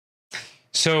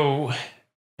So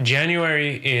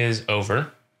January is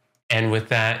over, and with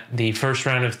that, the first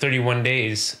round of 31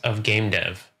 days of game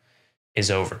dev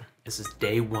is over. This is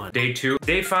day 1, day 2,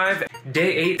 day 5,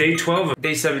 day 8, day 12,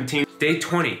 day 17, day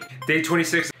 20, day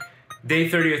 26, day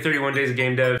 30 of 31 days of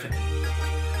game dev.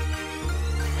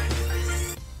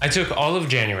 I took all of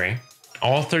January,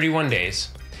 all 31 days,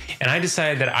 and I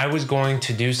decided that I was going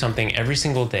to do something every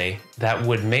single day that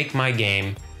would make my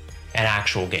game an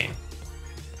actual game.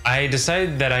 I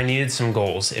decided that I needed some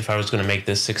goals if I was going to make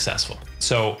this successful.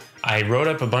 So I wrote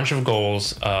up a bunch of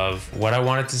goals of what I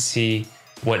wanted to see,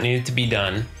 what needed to be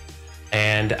done,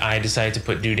 and I decided to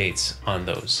put due dates on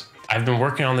those. I've been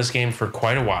working on this game for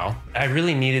quite a while. I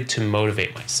really needed to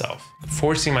motivate myself,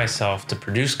 forcing myself to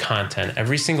produce content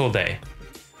every single day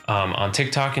on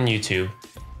TikTok and YouTube.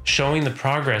 Showing the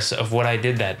progress of what I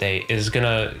did that day is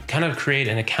gonna kind of create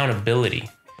an accountability.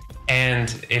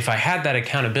 And if I had that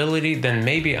accountability, then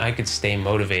maybe I could stay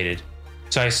motivated.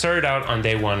 So I started out on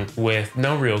day 1 with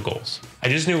no real goals. I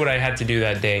just knew what I had to do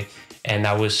that day, and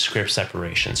that was script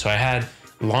separation. So I had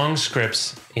long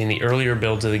scripts in the earlier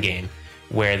builds of the game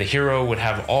where the hero would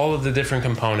have all of the different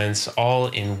components all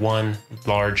in one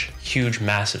large, huge,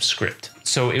 massive script.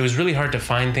 So it was really hard to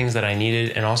find things that I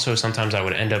needed, and also sometimes I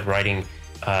would end up writing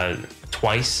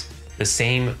twice the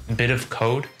same bit of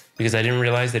code because I didn't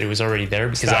realize that it was already there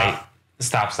because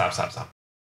Stop.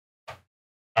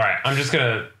 All right, I'm just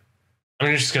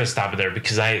gonna stop it there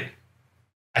because I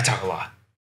talk a lot.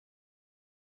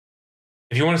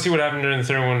 If you want to see what happened during the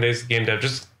 31 days of game dev,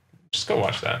 just go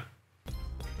watch that.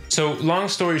 So long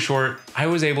story short, I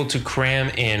was able to cram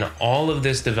in all of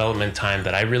this development time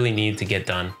that I really need to get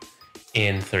done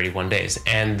in 31 days.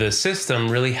 And the system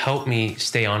really helped me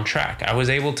stay on track. I was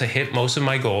able to hit most of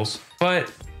my goals, but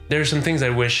there's some things I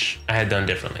wish I had done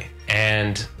differently.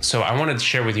 And so I wanted to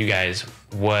share with you guys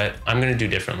what I'm gonna do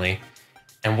differently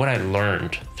and what I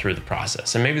learned through the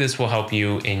process. And maybe this will help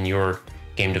you in your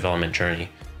game development journey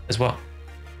as well.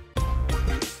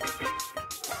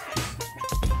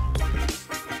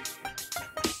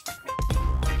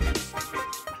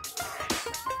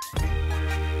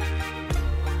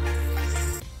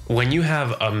 When you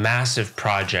have a massive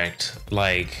project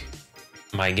like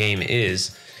my game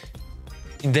is,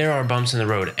 there are bumps in the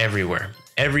road everywhere.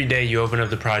 Every day you open up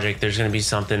the project, there's going to be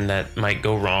something that might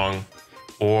go wrong,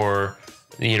 or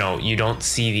you don't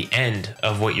see the end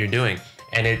of what you're doing,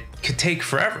 and it could take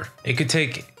forever. It could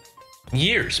take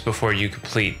years before you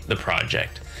complete the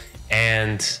project.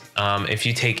 And if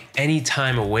you take any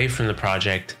time away from the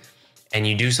project and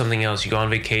you do something else, you go on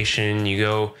vacation, you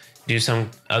go do some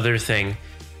other thing,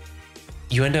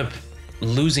 you end up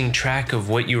losing track of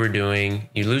what you were doing,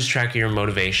 you lose track of your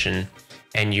motivation,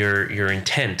 and your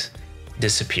intent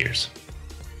disappears.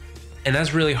 And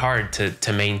that's really hard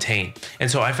to maintain. And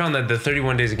so I found that the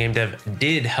 31 days of game dev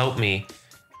did help me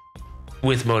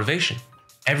with motivation.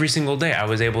 Every single day I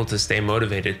was able to stay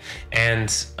motivated.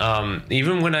 And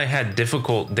even when I had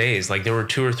difficult days, like there were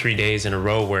 2 or 3 days in a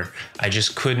row where I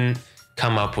just couldn't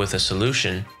come up with a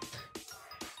solution,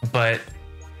 but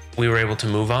we were able to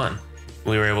move on.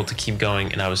 We were able to keep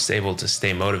going, and I was able to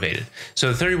stay motivated.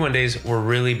 So the 31 days were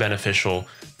really beneficial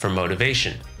for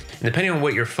motivation. And depending on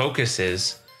what your focus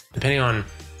is, depending on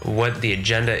what the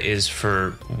agenda is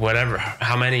for whatever,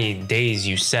 how many days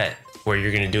you set where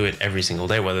you're going to do it every single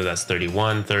day, whether that's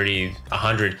 31, 30,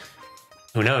 100,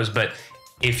 who knows. But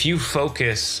if you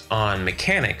focus on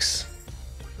mechanics,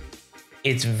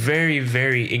 it's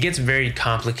it gets very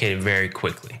complicated very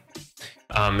quickly.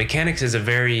 Mechanics is a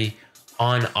very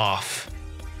on-off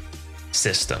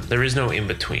system. There is no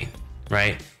in-between,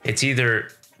 right? It's either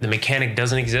the mechanic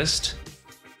doesn't exist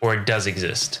or it does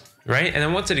exist, right? And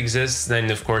then once it exists, then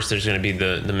of course there's going to be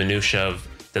the minutia of,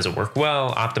 does it work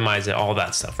well, optimize it, all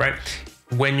that stuff, right?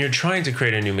 When you're trying to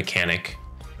create a new mechanic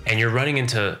and you're running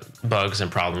into bugs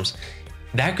and problems,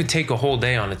 that could take a whole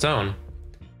day on its own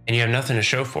and you have nothing to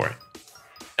show for it,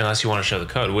 unless you want to show the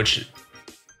code, which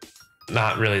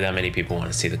not really that many people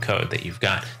want to see the code that you've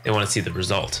got. They want to see the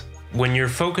result. When you're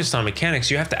focused on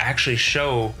mechanics, you have to actually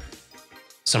show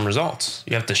some results.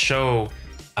 You have to show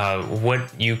what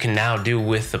you can now do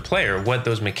with the player, what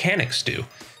those mechanics do,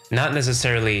 not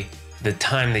necessarily the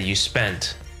time that you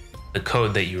spent, the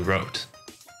code that you wrote.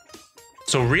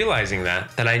 So realizing that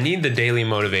I need the daily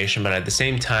motivation, but at the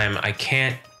same time, I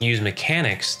can't use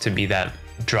mechanics to be that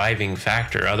driving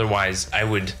factor. Otherwise, I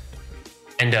would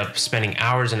end up spending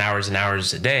hours and hours and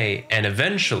hours a day, and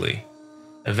eventually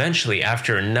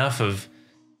after enough of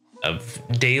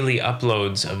daily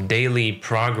uploads, of daily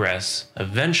progress,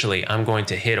 eventually I'm going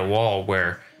to hit a wall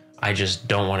where I just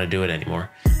don't want to do it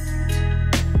anymore.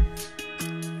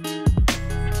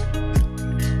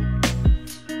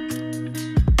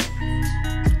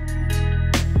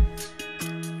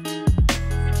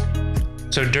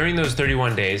 So during those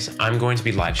 31 days, I'm going to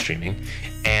be live streaming.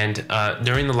 And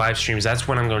during the live streams, that's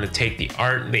when I'm going to take the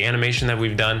art, the animation that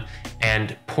we've done,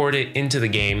 and port it into the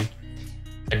game,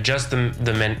 adjust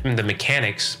the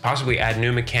mechanics, possibly add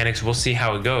new mechanics. We'll see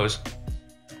how it goes.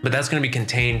 But that's going to be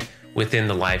contained within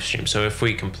the live stream. So if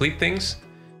we complete things,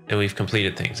 then we've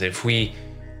completed things. If we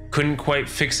couldn't quite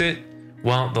fix it,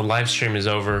 well, the live stream is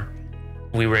over.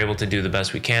 We were able to do the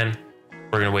best we can.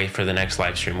 We're going to wait for the next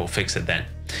live stream. We'll fix it then.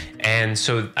 And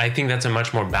so I think that's a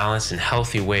much more balanced and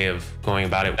healthy way of going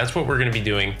about it. That's what we're going to be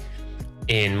doing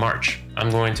in March. I'm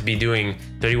going to be doing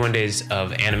 31 days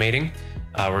of animating.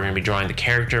 We're going to be drawing the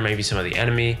character, maybe some of the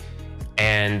enemy.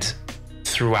 And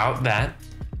throughout that,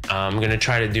 I'm going to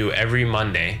try to do every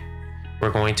Monday,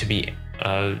 we're going to be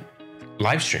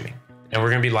live streaming. And we're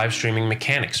going to be live streaming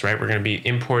mechanics, right? We're going to be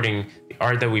importing the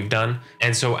art that we've done.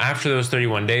 And so after those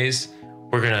 31 days,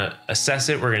 we're going to assess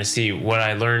it. We're going to see what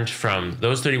I learned from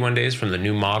those 31 days from the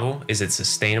new model. Is it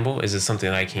sustainable? Is it something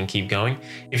that I can keep going?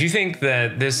 If you think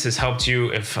that this has helped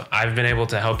you, if I've been able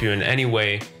to help you in any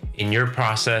way in your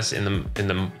process, in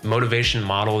the motivation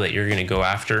model that you're going to go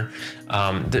after,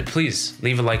 please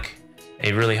leave a like.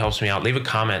 It really helps me out. Leave a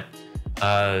comment.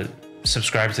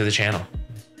 Subscribe to the channel.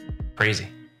 Crazy,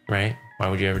 right? Why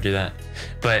would you ever do that?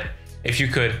 But if you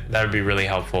could, that would be really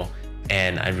helpful,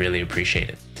 and I'd really appreciate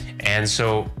it. And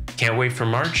so can't wait for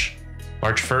March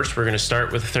 1st. We're going to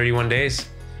start with 31 days,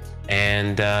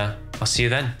 and I'll see you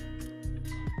then.